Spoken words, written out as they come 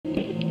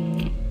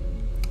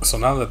So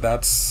now that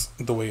that's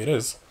the way it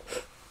is,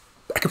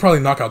 I could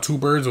probably knock out 2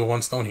 birds with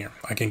 1 stone here.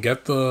 I can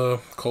get the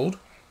code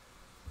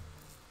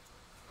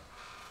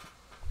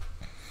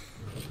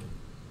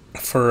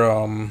for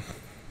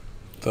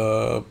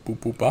the boop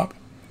boop bop,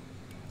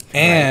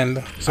 and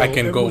right. So I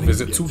can go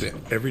visit Tubit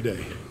every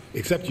day,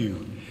 except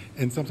you,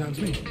 and sometimes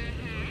me.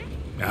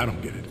 I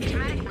don't get it.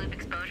 Traumatic loop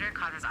exposure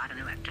causes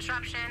autonomic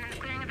disruption and the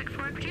clearing of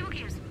explored retrieval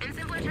queues. In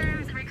simpler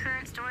terms, a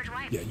recurrent storage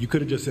wipe. Yeah, you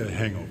could have just said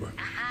hangover.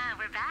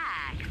 We're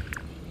back.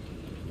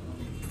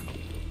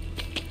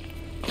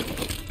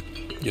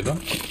 You done?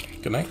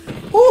 Good night.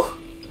 Woo!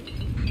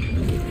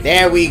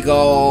 There we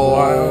go.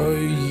 Wow,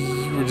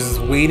 you were just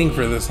waiting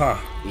for this, huh?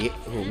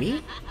 Who,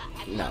 me?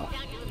 No.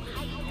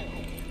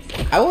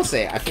 I will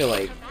say, I feel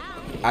like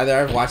either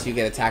I've watched you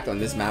get attacked on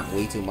this map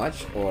way too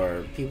much,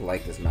 or people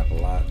like this map a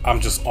lot.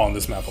 I'm just on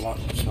this map a lot.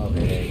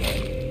 Okay, there you go.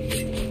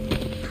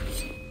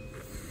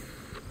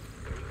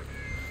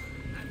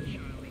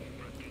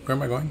 Where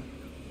am I going?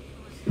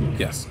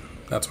 Yes,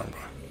 that's where I'm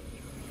going.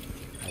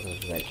 I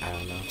was like, I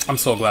don't know. I'm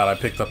so glad I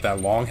picked up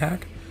that long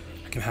hack.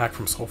 I can hack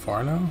from so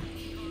far now.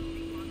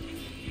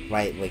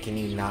 Right, like, can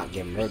you not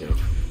get murdered?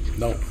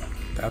 No,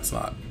 that's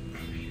not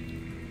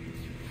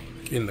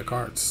in the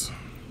cards.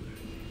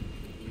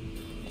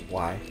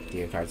 Why? Do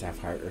your cards have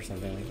heart or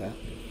something like that?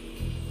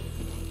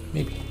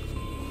 Maybe.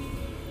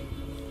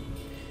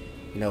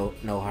 No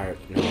heart,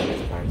 no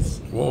other cards.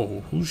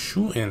 Whoa, who's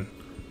shooting?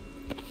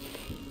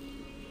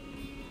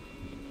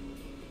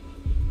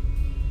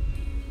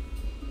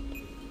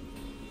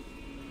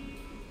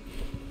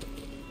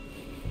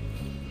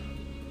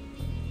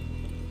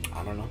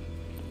 I don't know.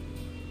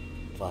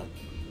 But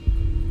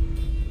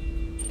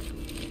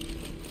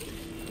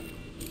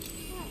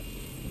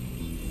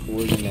who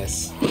will you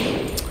miss?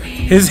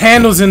 His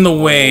handle's in the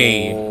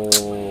way.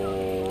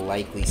 Oh,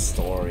 likely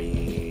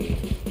story.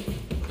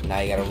 Now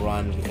you gotta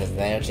run because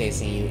they're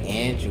chasing you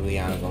and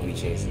Juliana's gonna be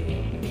chasing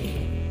you.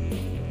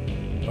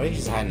 Or you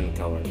just hiding in the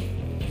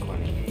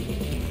corner.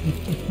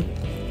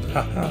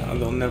 Haha,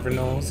 they'll never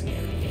know I was here.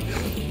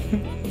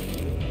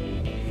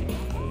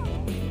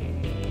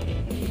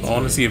 I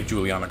want to see if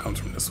Juliana comes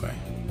from this way.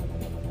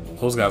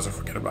 Those guys will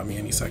forget about me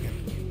any second.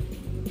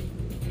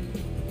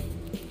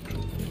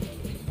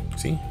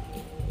 See?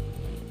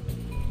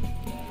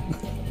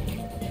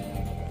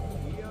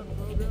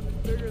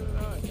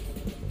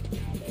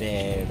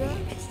 Very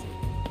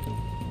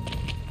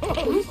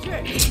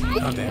interesting.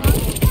 Oh damn.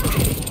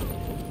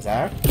 Is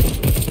that her?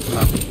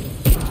 No.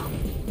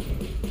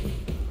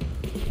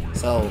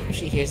 So,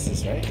 she hears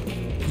this, right?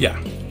 Yeah.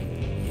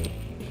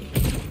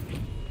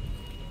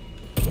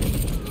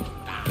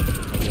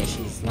 Yeah,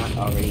 she's not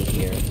already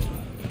here.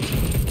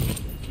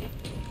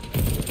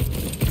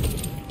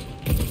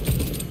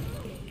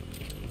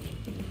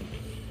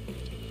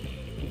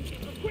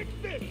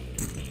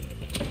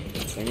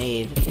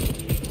 Grenade.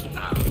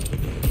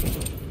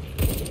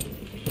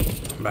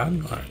 Bad?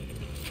 Alright.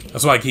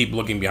 That's why I keep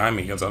looking behind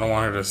me, because I don't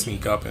want her to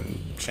sneak up and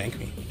shank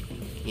me.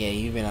 Yeah,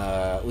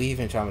 we've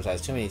been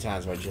traumatized too many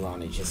times where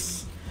Juliana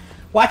just...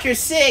 Watch your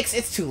 6!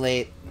 It's too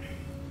late.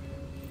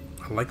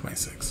 I like my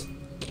 6.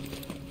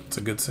 It's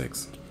a good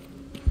 6.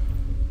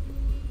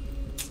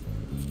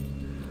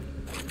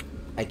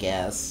 I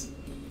guess.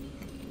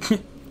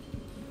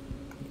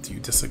 Do you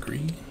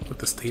disagree with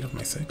the state of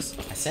my 6?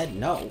 I said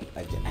no.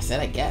 I said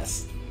I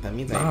guess. That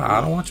means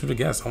I don't want you to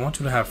guess. I want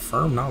you to have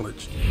firm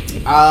knowledge.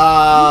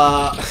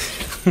 No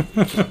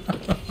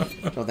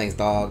thanks,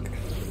 dog.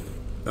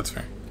 That's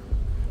fair.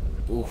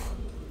 Oof.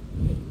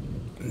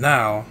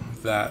 Now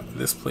that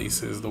this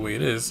place is the way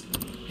it is,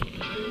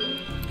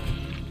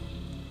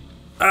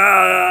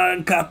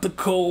 got the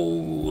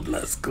code.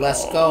 Let's go.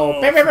 Let's go.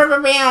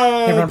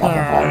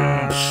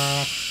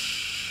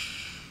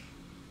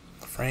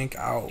 Frank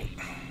out.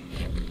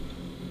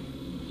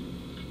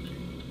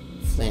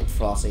 Flint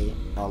Frosty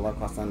all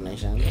across the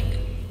nation.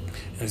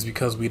 It's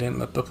because we didn't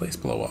let the place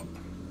blow up.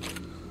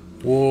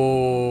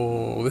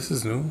 Whoa, this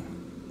is new.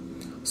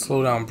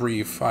 Slow down,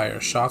 breathe,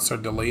 fire. Shots are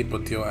delayed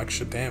but deal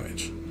extra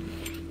damage.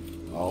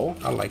 Oh,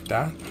 I like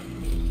that.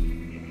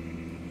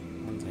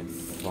 sounds like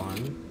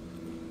fun.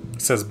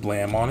 It says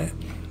blam on it.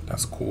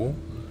 That's cool.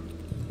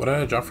 What did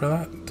I drop for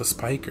that? The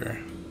spiker.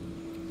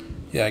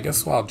 Yeah, I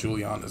guess while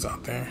Julian is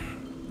out there.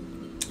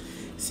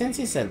 Since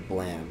you said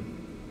blam,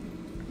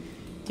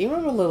 do you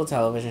remember a little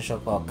television show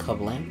called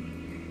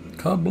Kablam?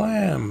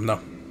 Kablam! No.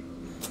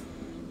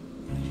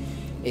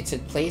 It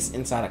took place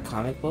inside a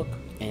comic book,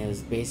 and it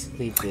was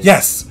basically this...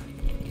 Yes!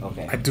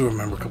 Okay. I do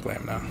remember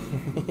Kablam now.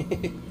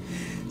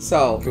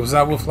 So... Was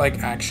that with, like,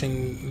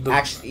 Action...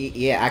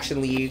 Yeah,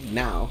 Action League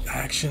Now.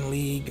 Action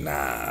League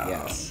Now.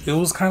 Yes. It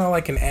was kind of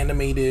like an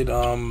animated,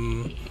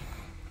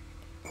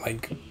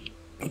 like,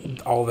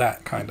 all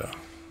that kind of.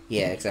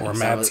 Yeah, except or for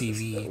Mad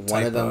TV.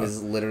 One of them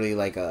is literally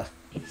like a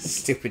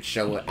stupid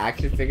show with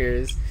action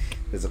figures.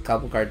 There's a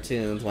couple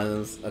cartoons. One of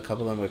them's a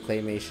couple of them with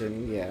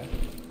claymation. Yeah.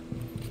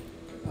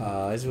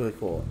 It's really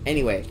cool.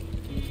 Anyway,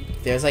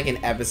 there's like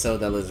an episode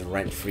that lives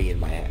rent free in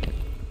my head.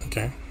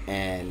 Okay.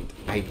 And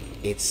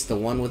it's the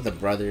one with the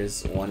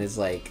brothers. One is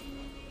like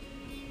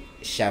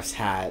chef's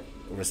hat,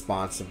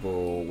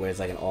 responsible, wears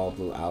like an all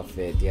blue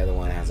outfit. The other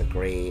one has a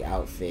gray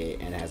outfit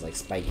and has like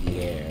spiky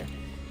hair,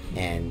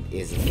 and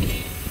is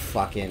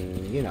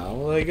fucking, you know,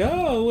 like,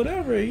 oh,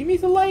 whatever, you need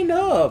to lighten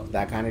up,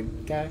 that kind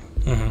of guy.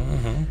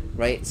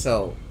 Right?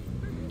 So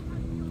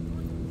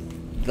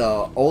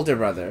the older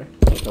brother,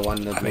 the one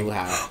in the blue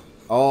hat.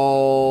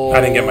 Oh, I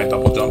didn't get my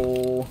double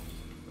jump.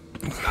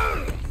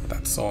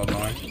 That's so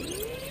annoying.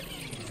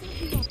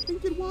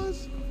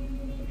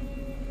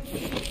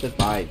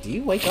 Goodbye. Do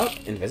you wake up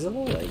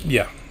invisible? Like,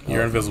 yeah,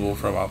 you're invisible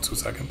for about 2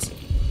 seconds.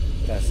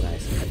 That's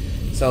nice.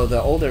 So the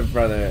older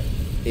brother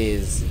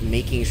is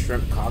making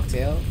shrimp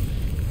cocktail,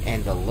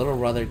 and the little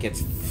brother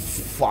gets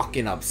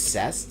fucking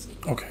obsessed.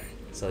 Okay.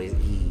 So he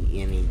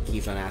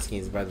keeps on asking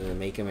his brother to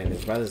make him, and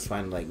his brother's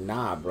finally like,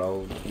 nah,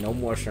 bro, no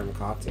more shrimp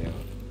cocktail.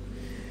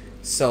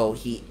 So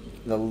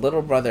the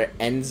little brother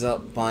ends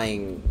up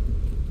buying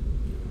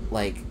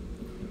like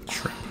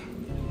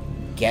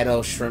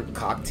ghetto shrimp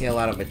cocktail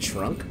out of a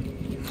trunk.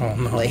 Oh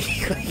no! Like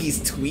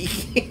he's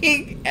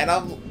tweaking, and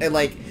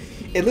like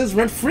it lives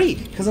rent free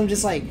because I'm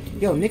just like,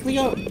 yo,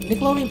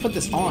 Nickelodeon put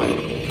this on,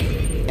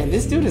 and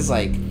this dude is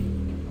like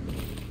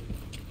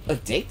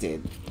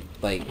addicted.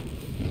 Like,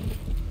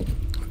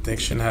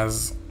 addiction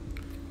has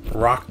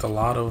rocked a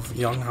lot of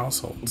young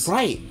households.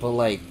 Right, but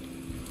like,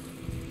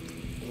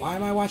 why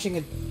am I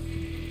watching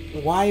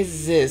why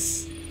is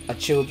this a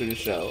children's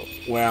show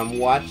where I'm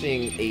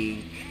watching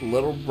a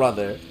little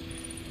brother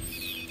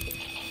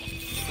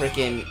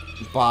freaking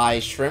buy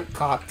shrimp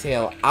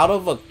cocktail out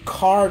of a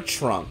car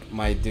trunk,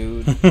 my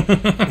dude?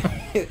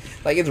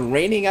 Like, it's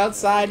raining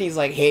outside and he's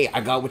like, hey,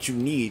 I got what you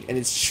need, and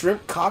it's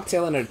shrimp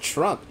cocktail in a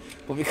trunk,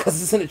 but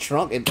because it's in a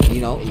trunk, it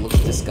looks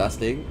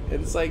disgusting,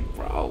 and it's like,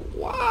 bro,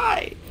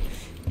 why?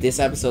 This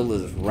episode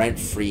lives rent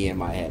free in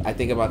my head. I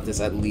think about this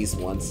at least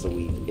once a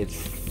week.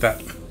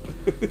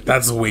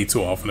 That's way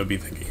too often to be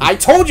thinking. I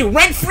told you,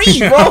 rent free,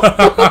 bro.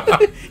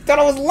 Thought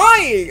I was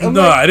lying.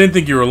 I didn't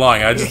think you were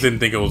lying. I just didn't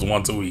think it was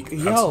once a week.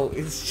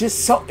 It's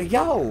just so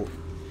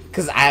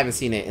because I haven't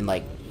seen it in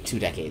like 2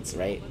 decades,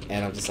 right?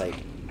 And I'm just like,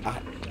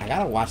 I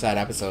gotta watch that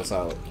episode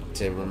so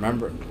to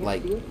remember,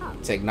 like,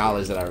 to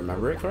acknowledge that I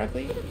remember it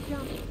correctly,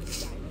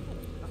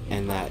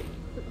 and that,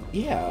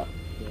 yeah,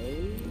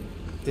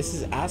 this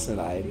is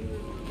asinine.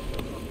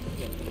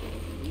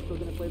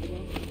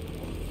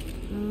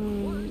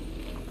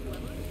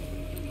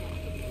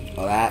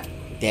 Oh, that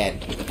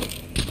dead.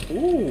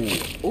 Ooh.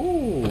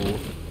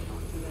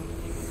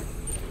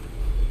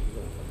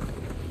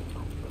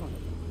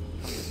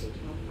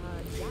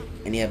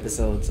 Any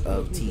episodes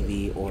of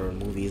TV or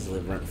movies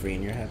live rent free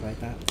in your head like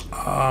that?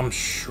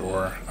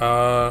 Sure.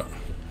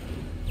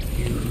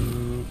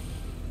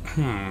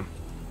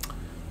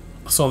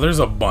 So there's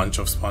a bunch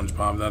of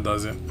SpongeBob that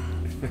does it.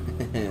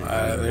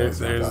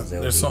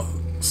 There's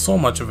so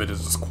much of it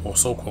is just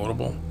so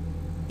quotable.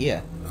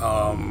 Yeah.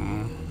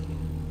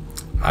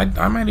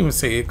 I might even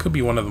say it could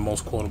be one of the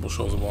most quotable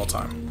shows of all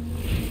time.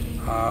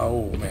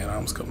 Oh man, I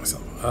almost killed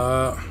myself.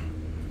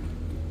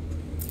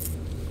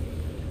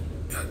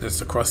 There's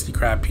the Krusty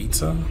Krab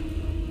pizza.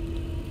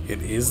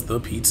 It is the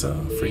pizza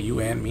for you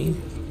and me.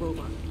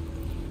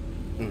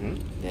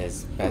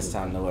 There's best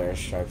time to wear a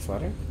striped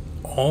sweater.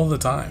 All the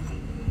time.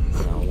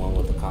 One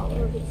with the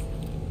collar.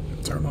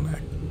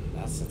 Turtleneck.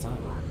 That's the time.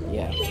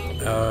 Yeah.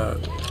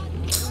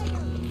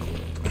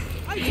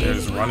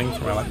 There's Running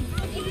for My Life.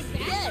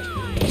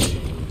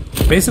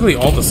 Basically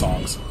all the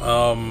songs.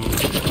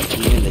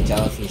 Even the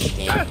jellyfish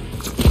game.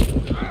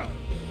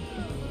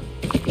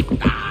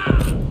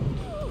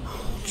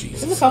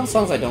 Jesus. There's a couple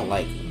songs I don't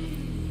like.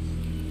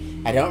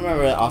 I don't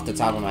remember it off the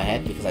top of my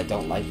head because I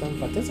don't like them,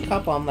 but there's a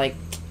couple I'm like,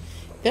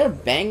 they're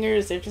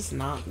bangers, they're just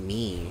not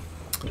me.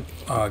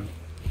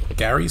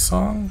 Gary's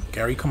song?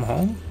 Gary Come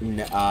Home?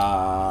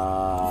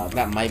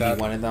 That might be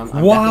one of them.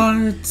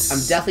 I'm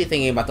definitely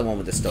thinking about the one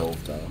with the stove,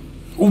 though.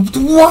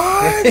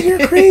 What?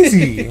 You're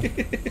crazy.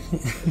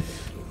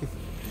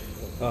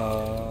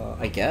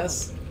 I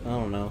guess. I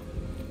don't know.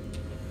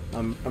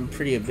 I'm a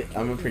pretty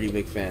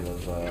big fan of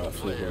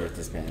Fluger with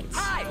his pants.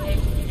 Hi,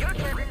 your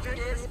character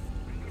is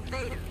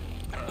Vader.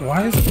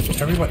 Why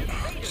is everybody?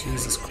 Oh,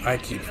 Jesus, I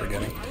keep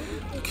forgetting.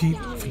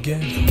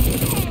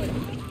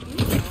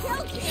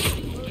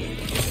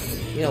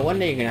 One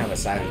day you're gonna have a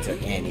silent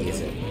tip and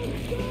use it.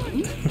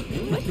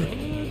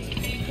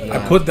 I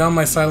put down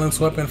my silenced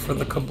weapon for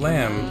the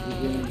kablam.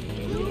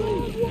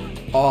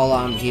 All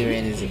I'm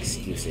hearing is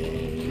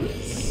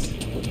excuses.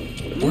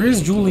 Where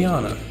is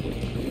Juliana?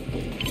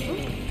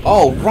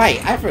 Oh, right.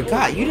 I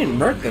forgot. You didn't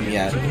murk them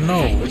yet.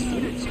 No.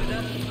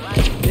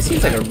 This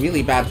seems like a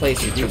really bad place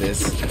to do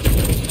this.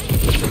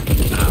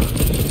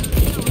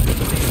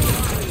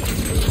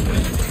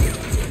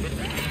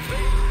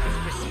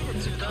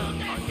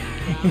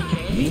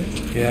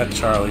 Yeah,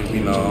 Charlie, we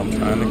know. I'm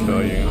trying to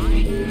kill you.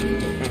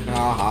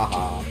 Ha ha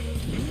ha.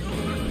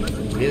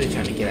 Really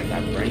trying to get at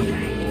that brain,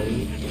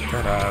 boy.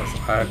 That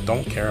ass. I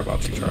don't care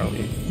about you,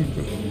 Charlie.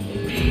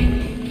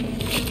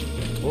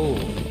 Ooh.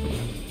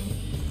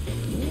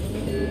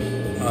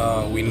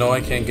 We know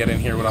I can't get in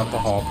here without the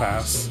hall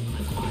pass.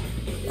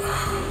 I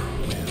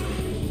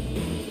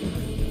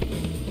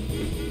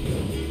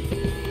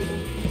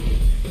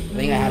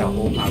think I had a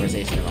whole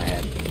conversation in my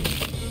head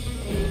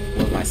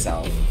with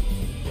myself,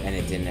 and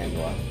it didn't end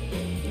well.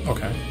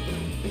 Okay.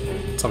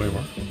 Tell me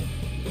more.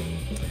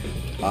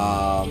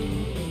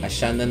 I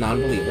shunned the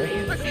non-believer,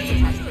 and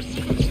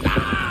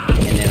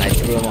then I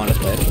threw him on a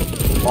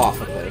cliff,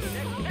 off a cliff.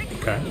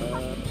 Okay.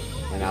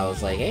 And I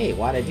was like, hey,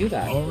 why'd I do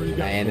that?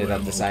 And I ended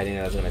up deciding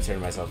that I was going to turn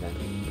myself in.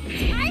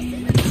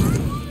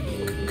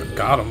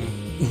 Got him.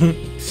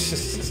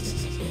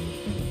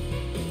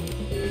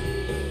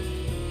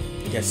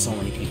 There's so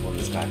many people in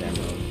this goddamn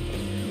room.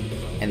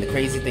 And the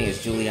crazy thing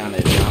is Juliana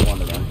is not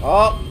one of them.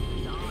 Oh!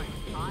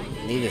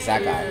 Neither is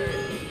that guy.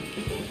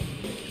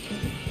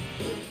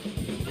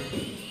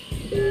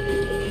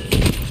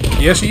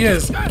 Yes, she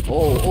is.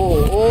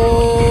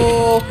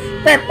 Oh!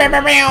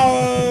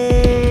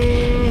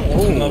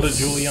 Another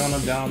Juliana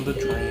down the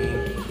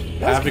drain.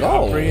 Let's Havoc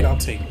go. upgrade, I'll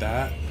take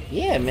that.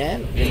 Yeah,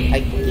 man.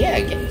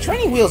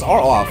 Training wheels are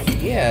off.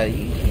 Yeah,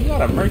 you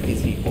gotta murk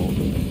these people.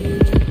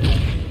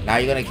 Now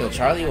you're gonna kill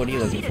Charlie? What are you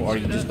looking for? Or are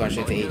you just going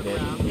straight to 8-bit?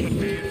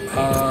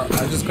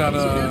 I just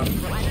gotta...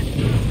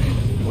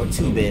 Or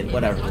 2-bit,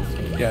 whatever.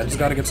 Yeah, I just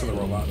gotta get to the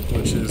robot,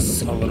 which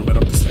is a little bit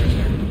up the stairs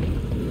here.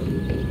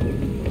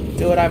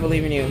 Do it, I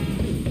believe in you.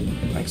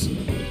 Thanks.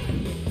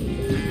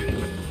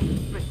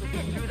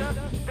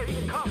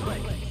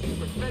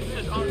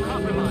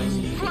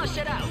 Flush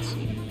it out.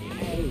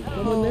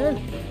 Someone there?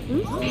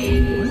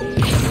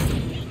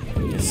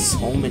 There's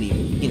so many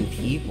fucking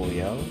people,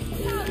 yo.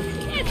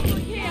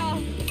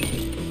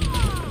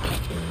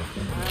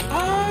 I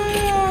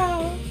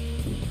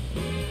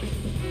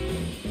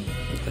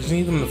just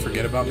need them to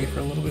forget about me for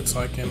a little bit so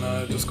I can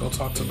just go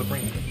talk to the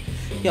brain.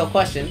 Yo,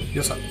 question.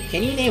 Yes, sir.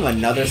 Can you name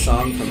another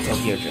song from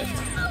Tokyo Drift?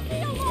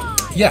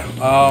 Yeah,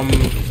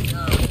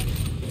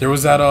 there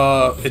was that,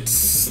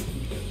 it's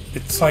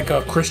like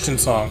a Christian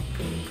song.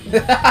 you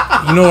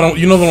know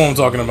the one I'm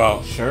talking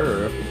about.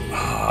 Sure.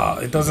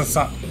 It doesn't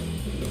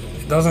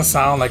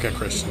sound like a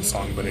Christian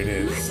song, but it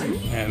is.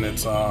 And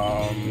it's,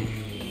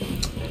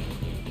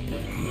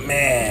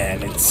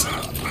 man, it's, I'm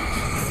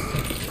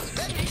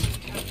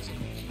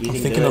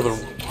thinking of the,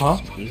 huh?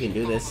 You can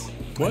do this.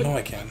 I know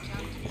I can.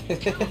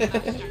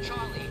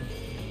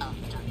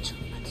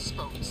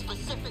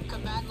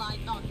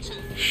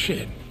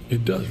 Shit,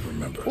 it does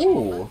remember.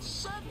 Ooh.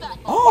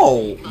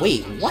 Oh,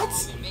 wait, what?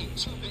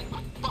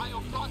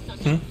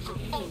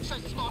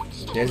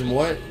 There's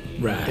more.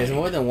 Right. There's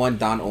more than one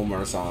Don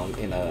Omar song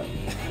in a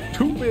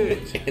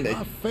 2-bit. in My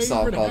a favorite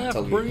song called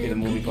Tokyo, half-brain in a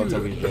movie called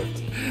Tokyo computer.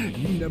 Drift.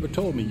 You never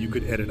told me you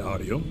could edit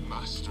audio.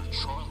 Master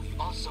Charlie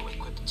also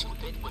equipped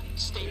 2-bit with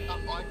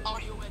state-of-art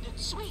audio edit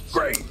suites.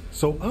 Great.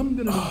 So I'm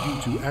gonna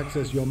need you to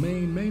access your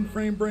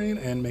mainframe brain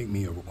and make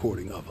me a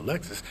recording of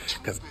Alexis.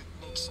 Cause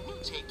Makes new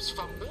tapes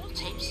from old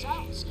tape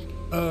sounds.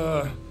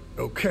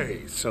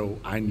 okay. So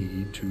I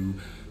need to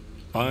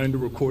find a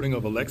recording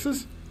of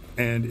Alexis,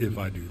 and if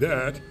I do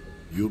that,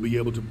 you'll be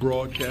able to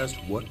broadcast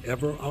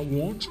whatever I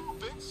want.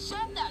 2-bit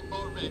said that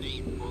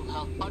already. We'll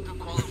help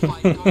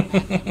underqualified go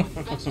ahead with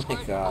best Oh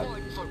my God.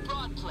 award for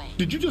broad play.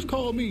 Did you just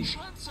call me?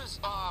 Chances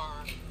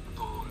are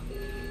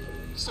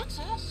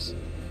success.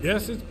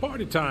 Yes, it's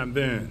party time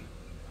then.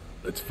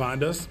 Let's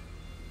find us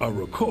a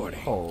recording.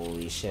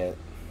 Holy shit.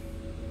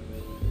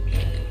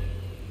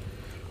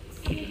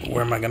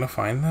 Where am I gonna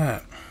find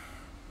that?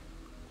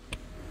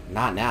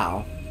 Not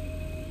now.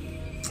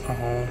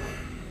 Oh.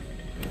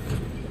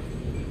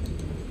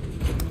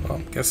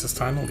 Well, guess it's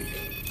time to leave.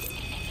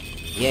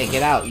 Yeah,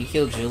 get out. You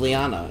killed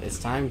Juliana. It's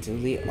time to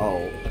leave.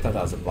 Oh, I thought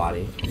that was a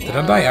body. Did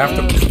I die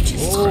after?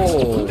 Jesus Christ.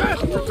 Oh.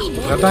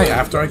 Did I die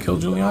after I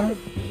killed Juliana?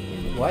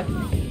 What?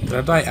 Did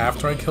I die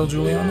after I killed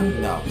Juliana?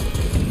 No.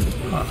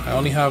 Huh, I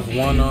only have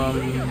one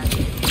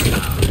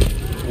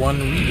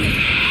reading.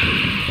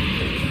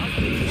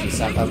 Did you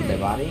suck up their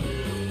body? I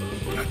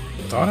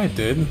thought I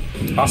did.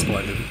 It's possible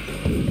I did.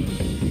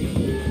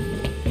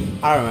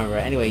 I don't remember.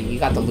 Anyway, you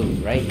got the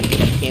loot, right? You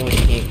came what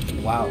you came.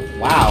 Wow.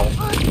 Wow.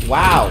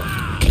 Wow.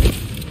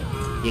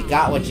 You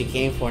got what you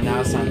came for. Now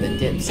it's time to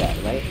dip set,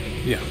 right?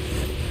 Yeah.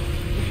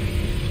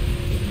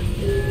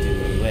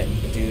 Do it.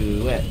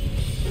 Do it.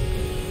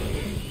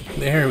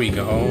 There we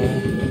go.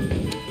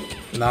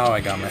 Now I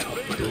got my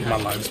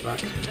lives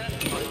back.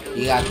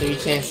 You got 3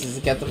 chances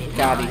to get the fuck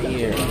out of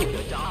here.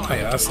 Oh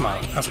yeah, that's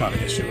not an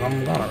issue.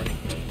 I'm gone already.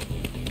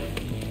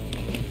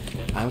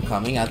 I'm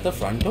coming at the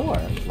front door,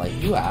 like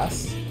you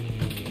asked.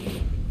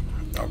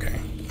 Okay.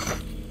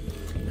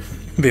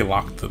 They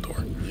locked the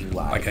door. You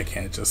lied. Like I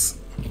can't just.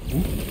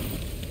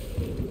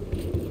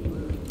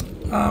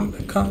 I'm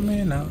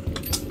coming out.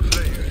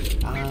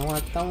 I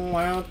want the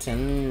world to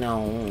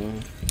know.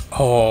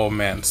 Oh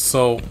man,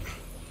 so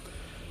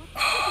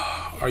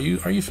are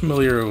you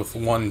familiar with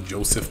one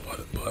Joseph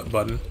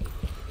Button?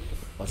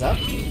 What's up?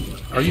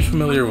 Are you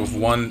familiar with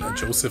one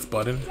Joseph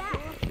Button?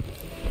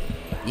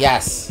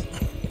 Yes.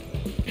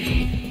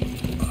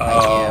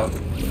 I am.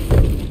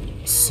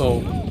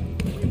 So,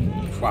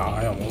 wow,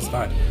 I almost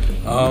died.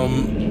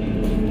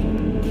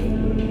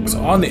 So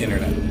on the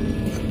internet,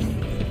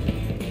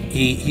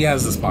 He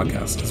has this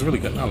podcast. It's really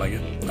good. I like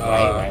it.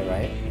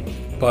 Right.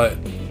 But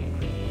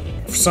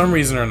for some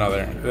reason or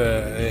another,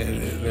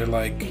 they're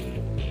like,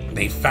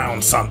 they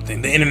found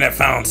something. The internet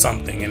found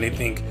something, and they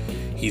think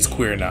he's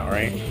queer now,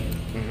 right?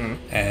 Mm-hmm.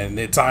 And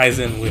it ties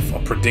in with a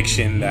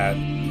prediction that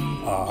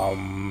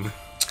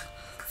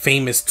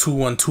famous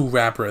 212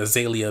 rapper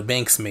Azalea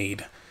Banks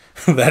made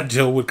that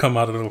Joe would come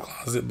out of the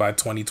closet by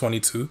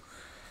 2022.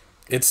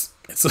 It's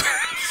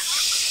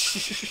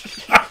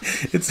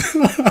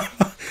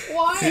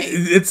Why?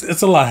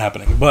 It's a lot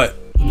happening, but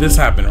this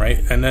happened, right?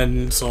 And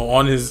then so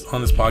on his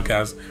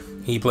podcast,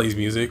 he plays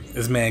music.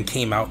 This man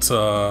came out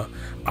to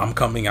 "I'm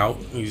Coming Out."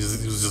 He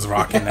was just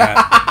rocking that.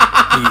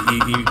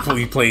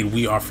 he played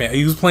 "We Are Fam."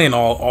 He was playing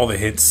all the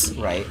hits.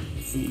 Right.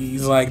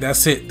 He's like,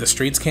 "That's it. The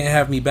streets can't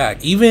have me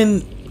back.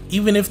 Even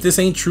if this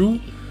ain't true,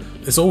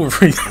 it's over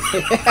for you."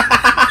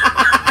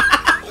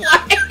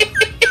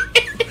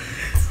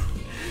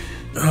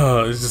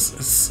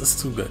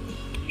 It's too good.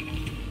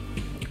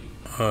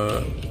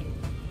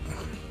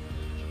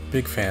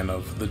 Big fan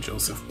of the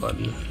Joseph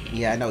button.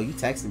 Yeah, I know. You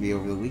texted me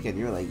over the weekend.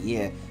 You were like,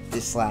 "Yeah,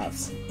 this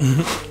slaps."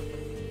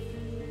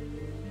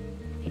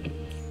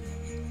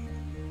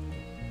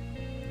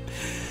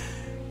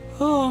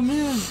 Oh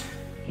man!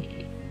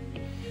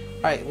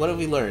 All right, what have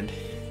we learned?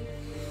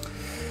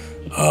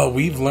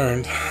 We've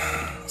learned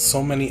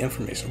so many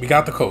information. We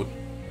got the code.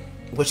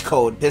 Which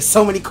code? There's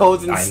so many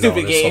codes in the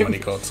stupid game. So many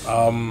codes.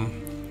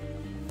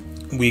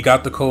 We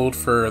got the code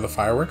for the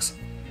fireworks,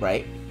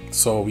 Right.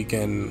 so we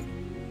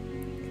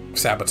can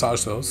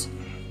sabotage those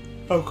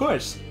Of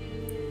course.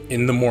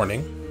 in the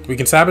morning. We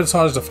can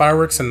sabotage the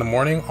fireworks in the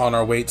morning on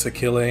our way to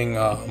killing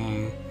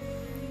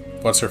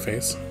what's her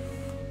face?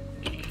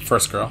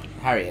 First girl,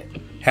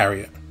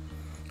 Harriet.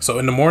 So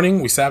in the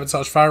morning we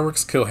sabotage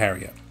fireworks, kill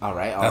Harriet. All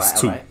right. That's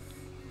two. All right.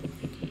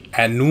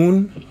 At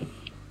noon,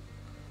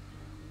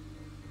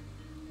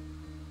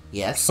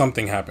 Yes.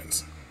 something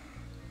happens.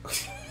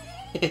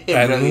 Brilliant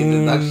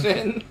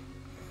introduction.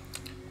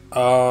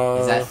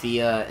 Is Is that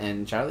Fia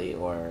and Charlie,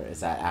 or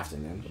is that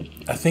afternoon?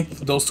 I think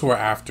those two are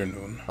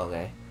afternoon.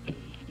 Okay.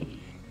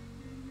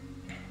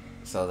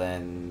 So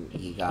then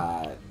you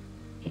got.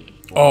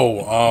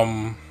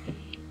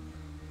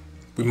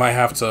 We might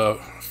have to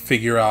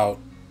figure out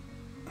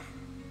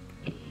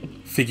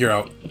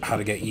how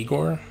to get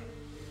Igor.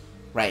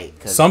 Right.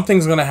 Cause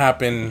Something's gonna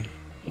happen,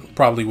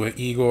 probably with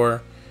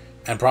Igor,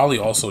 and probably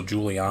also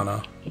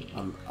Juliana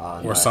or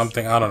unless-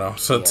 something. I don't know.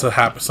 So to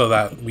happen so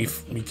that we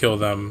kill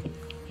them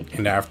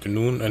in the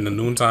afternoon, in the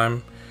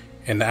noontime.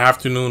 In the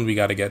afternoon, we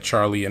got to get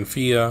Charlie and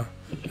Fia,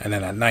 and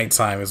then at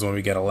nighttime is when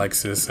we get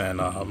Alexis and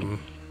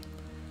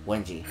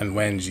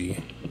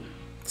Wenji.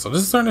 So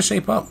this is starting to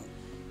shape up.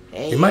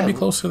 Hey, It might be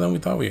closer than we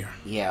thought we were.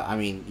 Yeah, I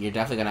mean, you're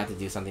definitely gonna have to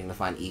do something to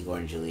find Igor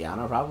and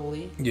Juliana,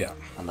 probably. Yeah.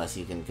 Unless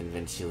you can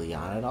convince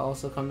Juliana to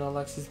also come to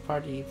Alexi's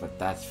party, but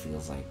that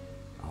feels like,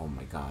 oh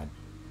my god.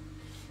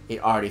 It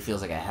already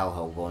feels like a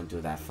hellhole going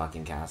through that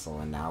fucking castle,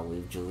 and now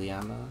with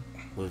Juliana,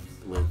 with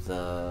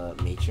the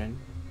matron.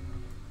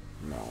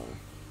 No.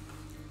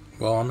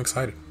 Well, I'm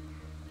excited.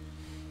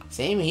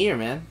 Same here,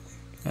 man.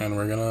 And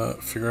we're gonna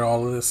figure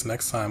all of this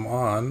next time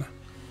on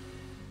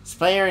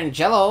Spire and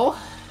Jello.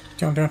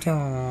 Dun, dun,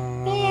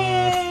 dun.